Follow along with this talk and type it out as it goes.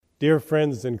Dear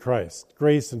friends in Christ,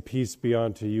 grace and peace be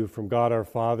unto you from God our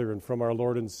Father and from our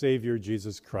Lord and Savior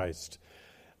Jesus Christ.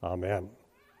 Amen.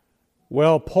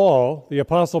 Well, the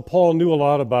Apostle Paul knew a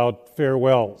lot about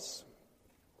farewells.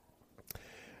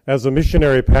 As a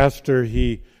missionary pastor,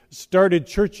 he started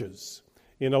churches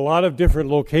in a lot of different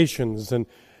locations, and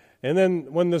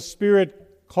then when the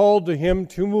Spirit called to him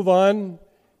to move on,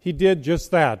 he did just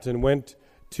that and went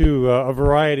to a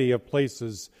variety of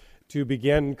places to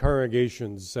begin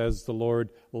congregations as the Lord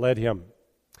led him.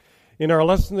 In our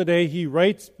lesson today, he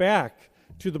writes back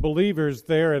to the believers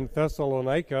there in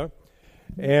Thessalonica,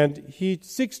 and he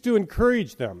seeks to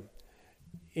encourage them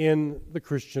in the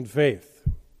Christian faith.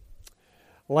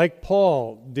 Like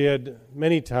Paul did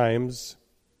many times,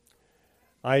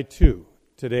 I too,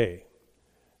 today,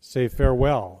 say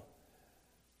farewell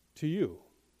to you,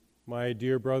 my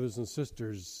dear brothers and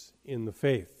sisters in the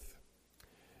faith.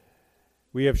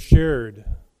 We have shared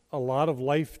a lot of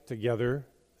life together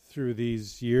through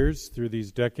these years, through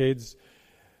these decades,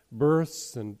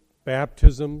 births and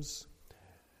baptisms,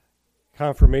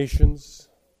 confirmations,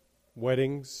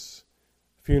 weddings,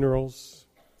 funerals,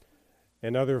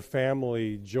 and other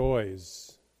family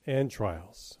joys and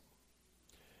trials.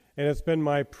 And it's been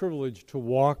my privilege to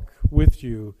walk with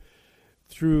you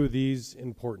through these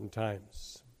important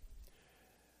times.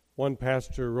 One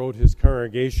pastor wrote his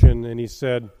congregation and he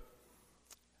said,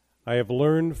 I have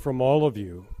learned from all of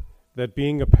you that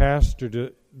being a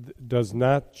pastor does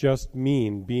not just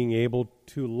mean being able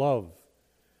to love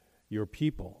your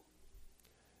people,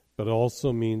 but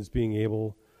also means being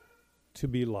able to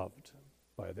be loved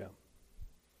by them.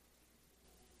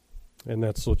 And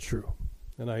that's so true.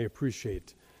 And I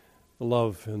appreciate the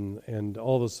love and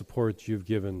all the support you've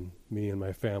given me and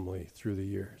my family through the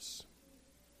years.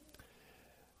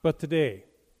 But today,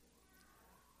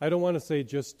 I don't want to say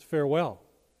just farewell.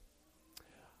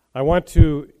 I want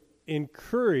to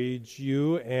encourage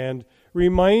you and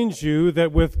remind you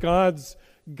that with God's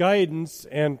guidance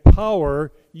and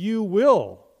power, you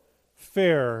will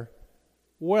fare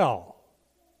well.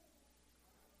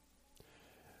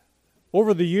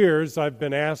 Over the years, I've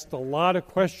been asked a lot of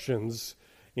questions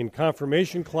in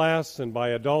confirmation class and by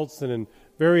adults and in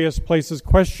various places,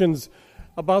 questions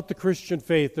about the Christian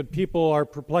faith that people are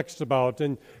perplexed about.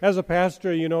 And as a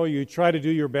pastor, you try to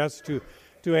do your best to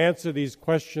answer these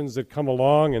questions that come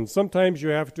along, and sometimes you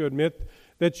have to admit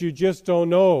that you just don't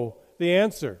know the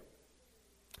answer.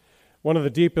 One of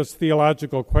the deepest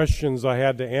theological questions I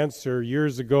had to answer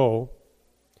years ago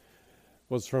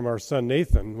was from our son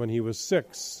Nathan when he was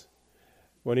 6.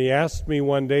 When he asked me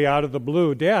one day out of the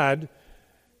blue, Dad,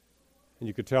 and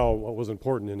you could tell what was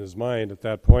important in his mind at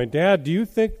that point, Dad, do you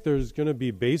think there's going to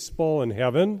be baseball in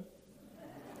heaven?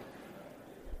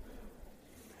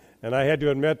 And I had to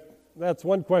admit, that's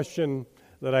one question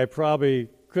that I probably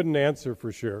couldn't answer for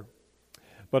sure.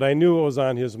 But I knew it was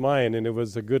on his mind, and it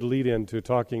was a good lead-in to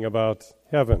talking about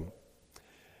heaven.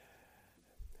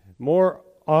 More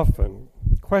often,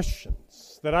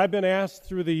 questions that I've been asked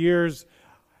through the years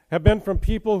have been from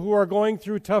people who are going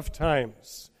through tough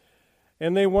times,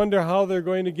 and they wonder how they're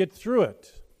going to get through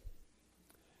it.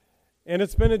 And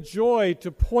it's been a joy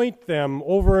to point them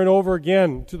over and over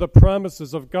again to the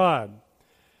promises of God,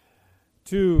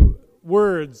 to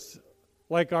words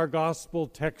like our gospel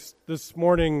text this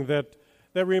morning that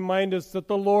remind us that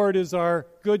the Lord is our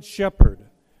good shepherd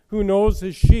who knows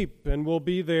his sheep and will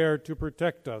be there to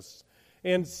protect us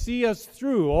and see us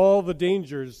through all the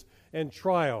dangers and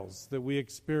trials that we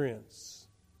experience.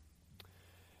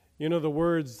 The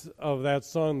words of that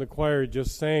song the choir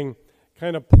just sang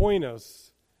kind of point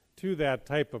us to that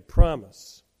type of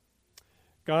promise.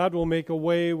 God will make a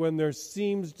way when there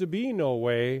seems to be no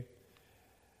way.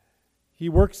 He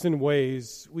works in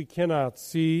ways we cannot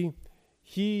see.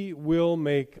 He will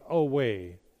make a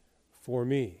way for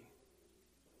me.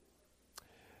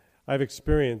 I've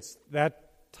experienced that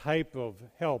type of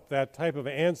help, that type of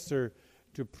answer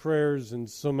to prayers in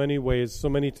so many ways, so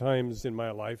many times in my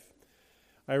life.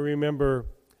 I remember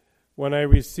when I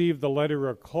received the letter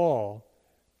or call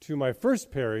to my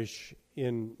first parish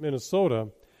in Minnesota,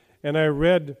 and I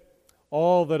read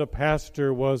all that a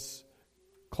pastor was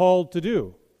called to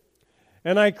do.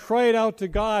 And I cried out to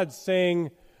God saying,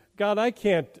 God, I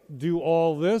can't do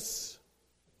all this.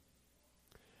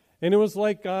 And it was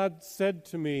like God said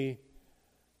to me,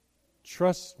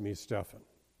 trust me, Stephan.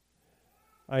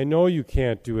 I know you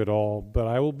can't do it all, but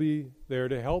I will be there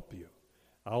to help you.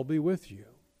 I'll be with you.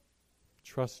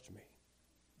 Trust me.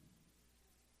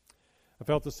 I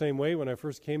felt the same way when I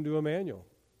first came to Emmanuel.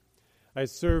 I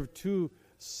served 2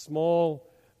 small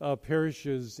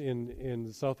parishes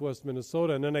in southwest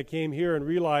Minnesota, and then I came here and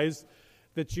realized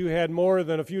that you had more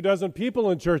than a few dozen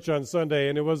people in church on Sunday,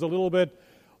 and it was a little bit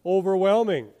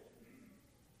overwhelming.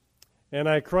 And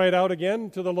I cried out again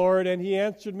to the Lord, and He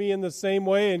answered me in the same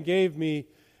way and gave me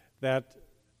that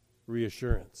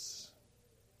reassurance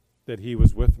that He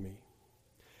was with me.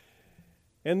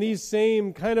 And these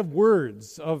same kind of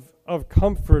words of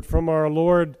comfort from our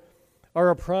Lord are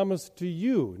a promise to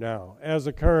you now as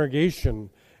a congregation,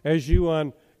 as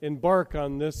you embark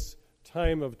on this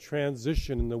time of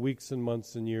transition in the weeks and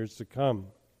months and years to come.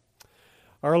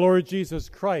 Our Lord Jesus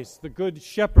Christ, the Good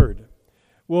Shepherd,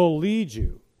 will lead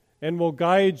you and will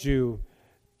guide you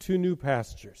to new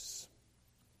pastures.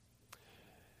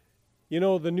 You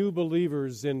know, the new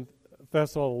believers in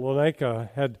Thessalonica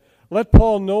had let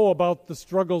Paul know about the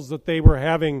struggles that they were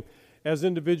having as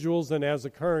individuals and as a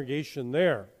congregation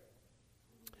there.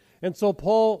 And so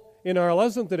Paul, in our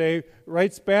lesson today,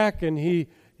 writes back and he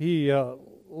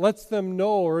lets them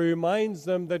know, or reminds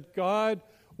them that God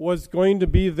was going to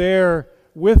be there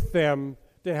with them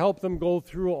to help them go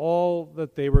through all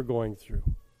that they were going through.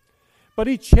 But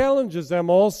he challenges them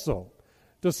also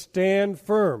to stand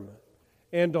firm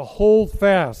and to hold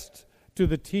fast to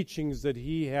the teachings that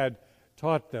he had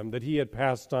taught them, that he had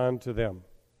passed on to them.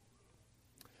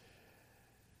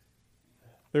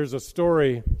 There's a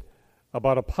story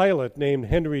about a pilot named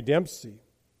Henry Dempsey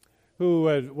who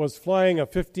was flying a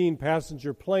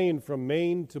 15-passenger plane from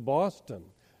Maine to Boston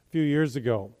a few years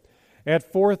ago.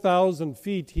 At 4,000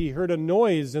 feet, he heard a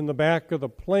noise in the back of the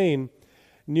plane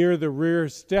near the rear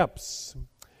steps.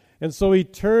 And so he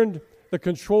turned the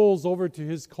controls over to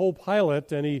his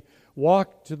co-pilot and he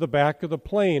walked to the back of the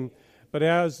plane. But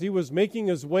as he was making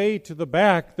his way to the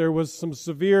back, there was some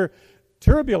severe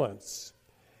turbulence.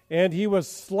 And he was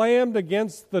slammed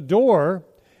against the door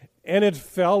and it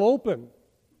fell open.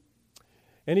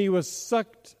 And he was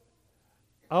sucked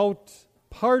out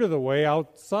part of the way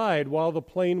outside while the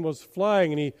plane was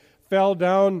flying, and he fell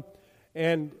down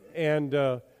and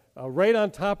right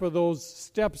on top of those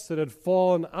steps that had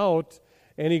fallen out,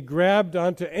 and he grabbed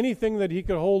onto anything that he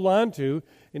could hold on to,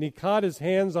 and he caught his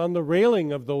hands on the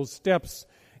railing of those steps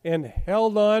and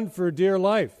held on for dear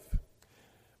life.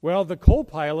 Well, the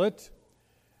co-pilot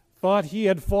thought he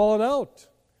had fallen out,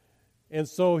 and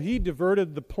so he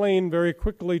diverted the plane very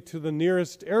quickly to the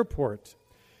nearest airport.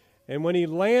 And when he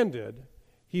landed,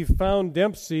 he found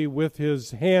Dempsey with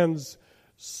his hands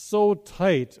so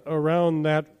tight around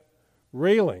that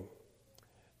railing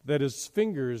that his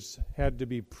fingers had to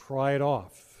be pried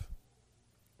off.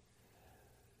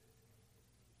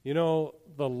 You know,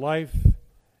 the life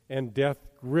and death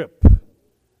grip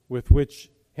with which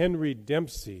Henry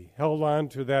Dempsey held on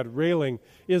to that railing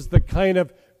is the kind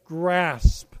of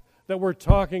grasp that we're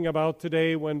talking about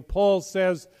today when Paul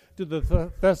says to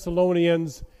the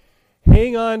Thessalonians,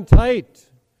 hang on tight,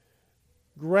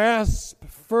 grasp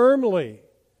firmly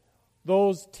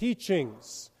those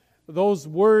teachings, those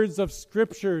words of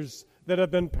scriptures that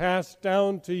have been passed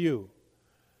down to you.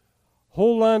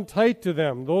 Hold on tight to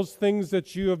them, those things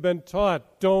that you have been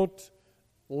taught. Don't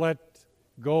let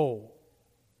go.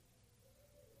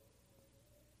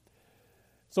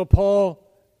 So Paul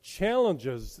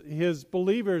challenges his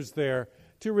believers there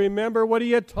to remember what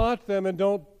he had taught them and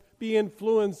don't be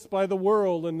influenced by the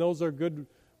world, and those are good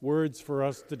words for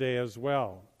us today as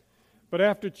well. But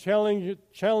after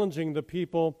challenging the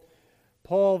people,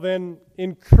 Paul then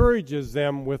encourages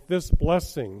them with this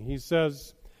blessing. He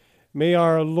says, may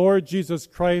our Lord Jesus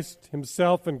Christ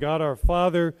himself and God our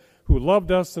Father, who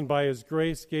loved us and by his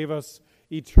grace gave us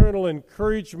eternal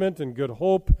encouragement and good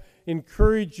hope,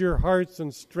 encourage your hearts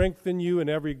and strengthen you in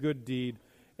every good deed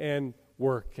and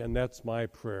work. And that's my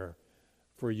prayer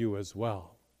for you as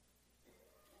well.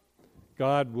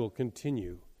 God will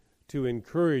continue to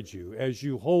encourage you as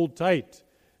you hold tight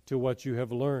to what you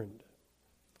have learned.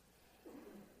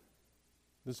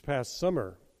 This past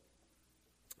summer,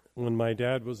 when my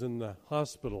dad was in the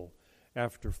hospital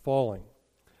after falling,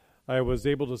 I was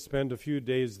able to spend a few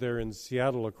days there in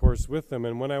Seattle, of course, with him.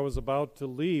 And when I was about to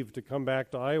leave to come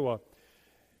back to Iowa,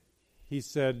 he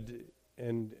said,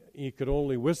 and he could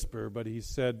only whisper, but he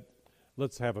said,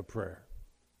 let's have a prayer.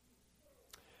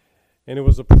 And it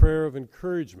was a prayer of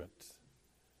encouragement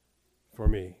for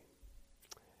me.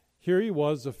 Here he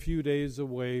was a few days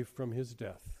away from his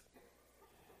death,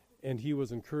 and he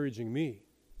was encouraging me.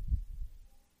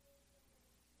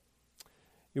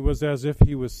 It was as if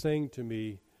he was saying to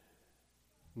me,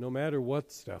 no matter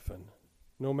what, Stephan,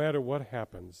 no matter what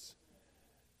happens,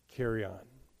 carry on.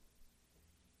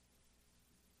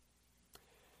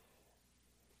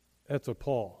 That's what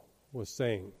Paul was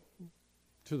saying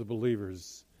to the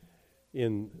believers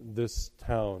in this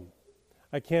town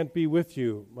I can't be with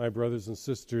you, my brothers and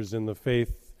sisters in the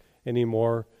faith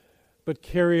anymore, but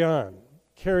carry on.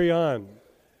 Carry on.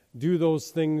 Do those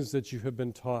things that you have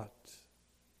been taught.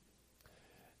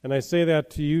 And I say that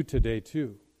to you today,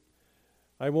 too.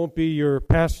 I won't be your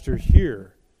pastor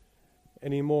here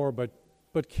anymore,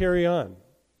 but carry on.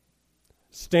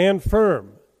 Stand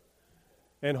firm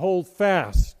and hold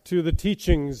fast to the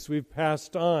teachings we've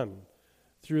passed on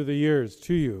through the years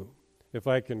to you, if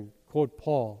I can quote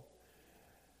Paul.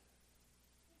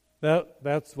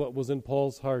 That's what was in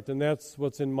Paul's heart, and that's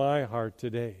what's in my heart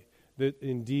today, that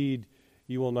indeed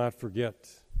you will not forget,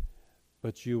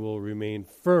 but you will remain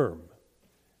firm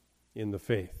in the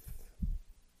faith.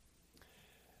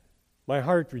 My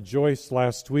heart rejoiced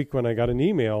last week when I got an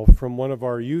email from one of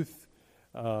our youth,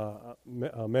 a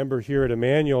member here at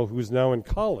Emmanuel who's now in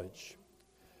college.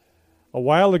 A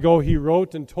while ago he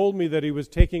wrote and told me that he was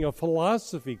taking a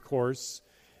philosophy course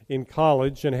in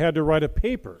college and had to write a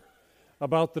paper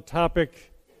about the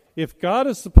topic, if God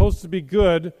is supposed to be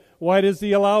good, why does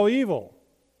he allow evil?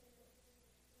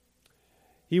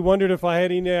 He wondered if I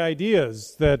had any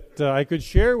ideas that I could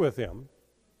share with him.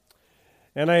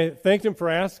 And I thanked him for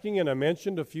asking, and I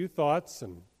mentioned a few thoughts.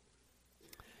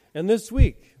 And this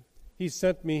week, he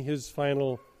sent me his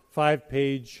final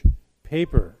 5-page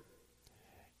paper.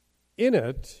 In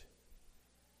it,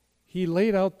 he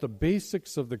laid out the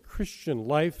basics of the Christian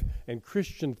life and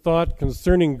Christian thought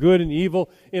concerning good and evil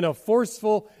in a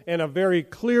forceful and a very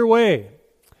clear way.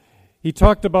 He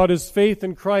talked about his faith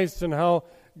in Christ and how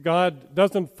God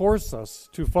doesn't force us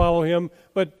to follow him,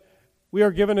 but we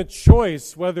are given a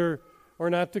choice whether or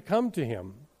not to come to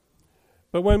him.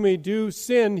 But when we do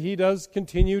sin, he does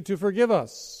continue to forgive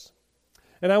us.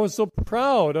 And I was so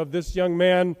proud of this young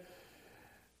man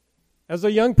as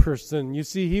a young person. You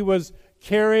see, he was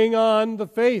carrying on the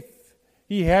faith.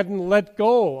 He hadn't let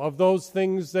go of those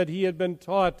things that he had been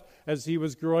taught as he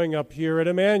was growing up here at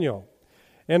Emmanuel.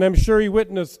 And I'm sure he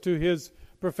witnessed to his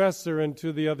professor and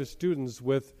to the other students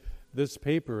with this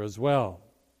paper as well.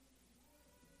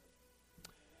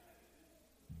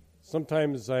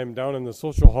 Sometimes I'm down in the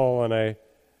social hall and I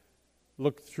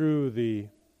look through the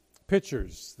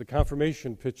pictures, the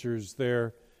confirmation pictures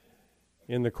there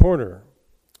in the corner.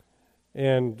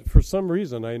 And for some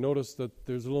reason, I noticed that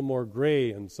there's a little more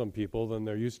gray in some people than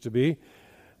there used to be.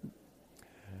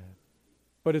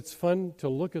 But it's fun to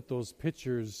look at those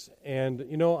pictures. And,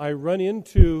 you know, I run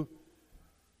into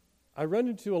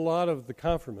a lot of the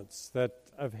confirmants that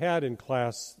I've had in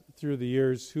class through the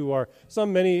years who are,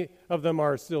 many of them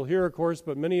are still here, of course,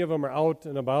 but many of them are out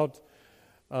and about.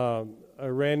 I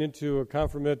ran into a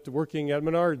confirmant working at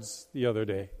Menards the other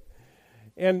day.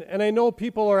 And I know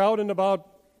people are out and about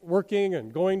working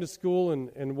and going to school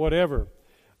and whatever.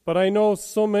 But I know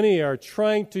so many are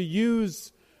trying to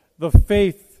use the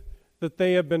faith that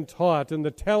they have been taught and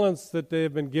the talents that they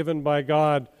have been given by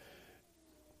God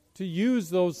to use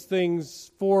those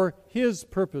things for his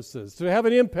purposes, to have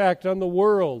an impact on the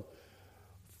world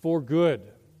for good.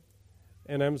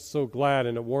 And I'm so glad,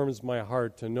 and it warms my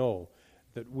heart to know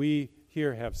that we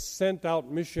here have sent out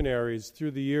missionaries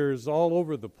through the years all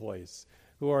over the place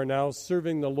who are now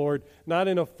serving the Lord, not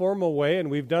in a formal way, and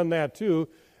we've done that too,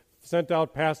 sent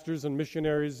out pastors and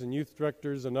missionaries and youth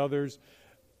directors and others,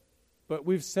 but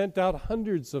we've sent out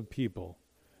hundreds of people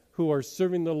who are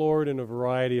serving the Lord in a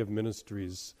variety of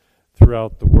ministries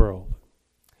throughout the world.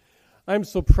 I'm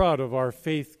so proud of our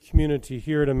faith community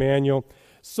here at Emmanuel.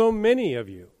 So many of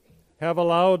you have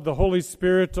allowed the Holy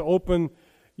Spirit to open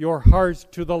your hearts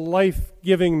to the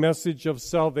life-giving message of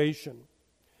salvation.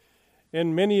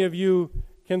 And many of you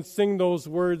can sing those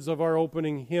words of our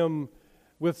opening hymn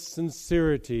with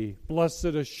sincerity. Blessed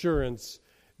assurance,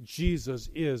 Jesus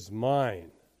is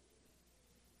mine.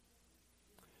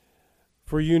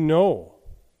 For you know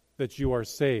that you are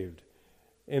saved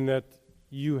and that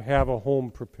you have a home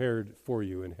prepared for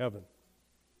you in heaven.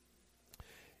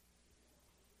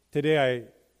 Today I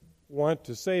want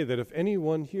to say that if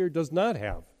anyone here does not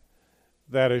have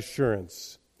that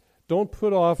assurance, don't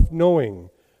put off knowing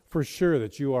for sure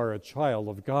that you are a child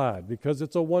of God, because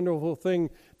it's a wonderful thing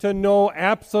to know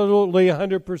absolutely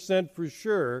 100% for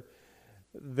sure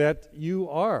that you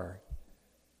are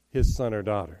his son or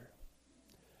daughter.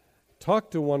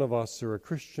 Talk to one of us or a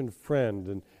Christian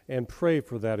friend and pray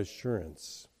for that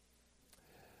assurance.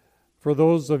 For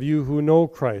those of you who know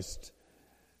Christ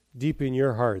deep in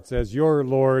your hearts as your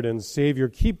Lord and Savior,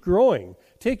 keep growing.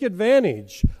 Take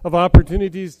advantage of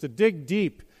opportunities to dig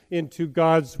deep into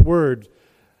God's Word,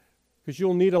 because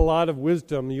you'll need a lot of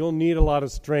wisdom. You'll need a lot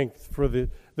of strength for the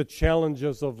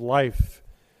challenges of life.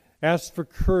 Ask for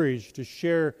courage to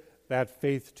share that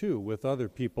faith, too, with other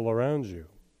people around you.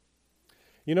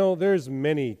 You know, there's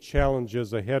many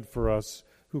challenges ahead for us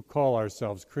who call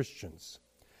ourselves Christians.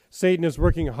 Satan is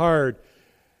working hard,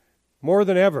 more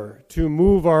than ever, to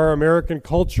move our American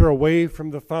culture away from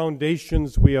the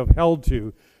foundations we have held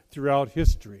to throughout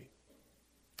history.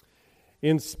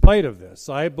 In spite of this,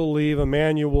 I believe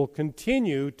Emmanuel will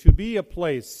continue to be a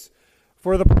place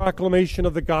for the proclamation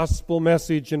of the gospel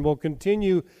message and will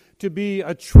continue to be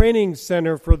a training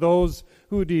center for those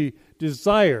who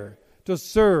desire to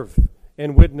serve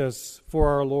and witness for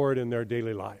our Lord in their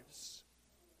daily lives.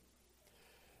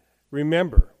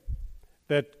 Remember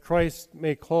that Christ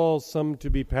may call some to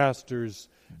be pastors,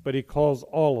 but he calls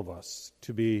all of us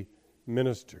to be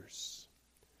ministers.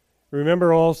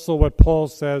 Remember also what Paul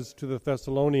says to the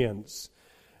Thessalonians.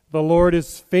 The Lord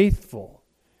is faithful,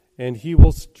 and he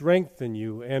will strengthen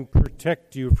you and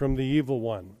protect you from the evil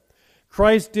one.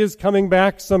 Christ is coming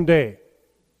back someday,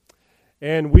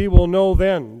 and we will know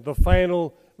then the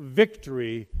final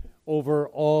victory over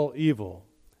all evil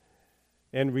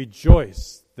and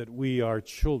rejoice that we are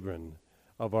children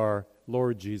of our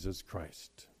Lord Jesus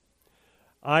Christ.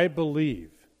 I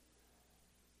believe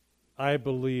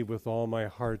with all my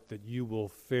heart that you will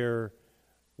fare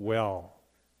well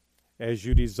as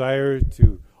you desire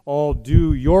to all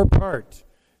do your part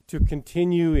to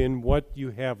continue in what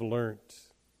you have learned.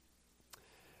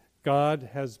 God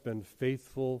has been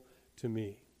faithful to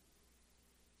me.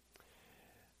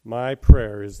 My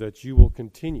prayer is that you will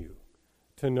continue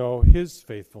to know his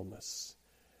faithfulness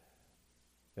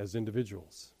as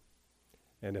individuals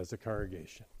and as a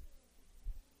congregation.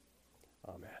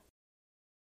 Amen.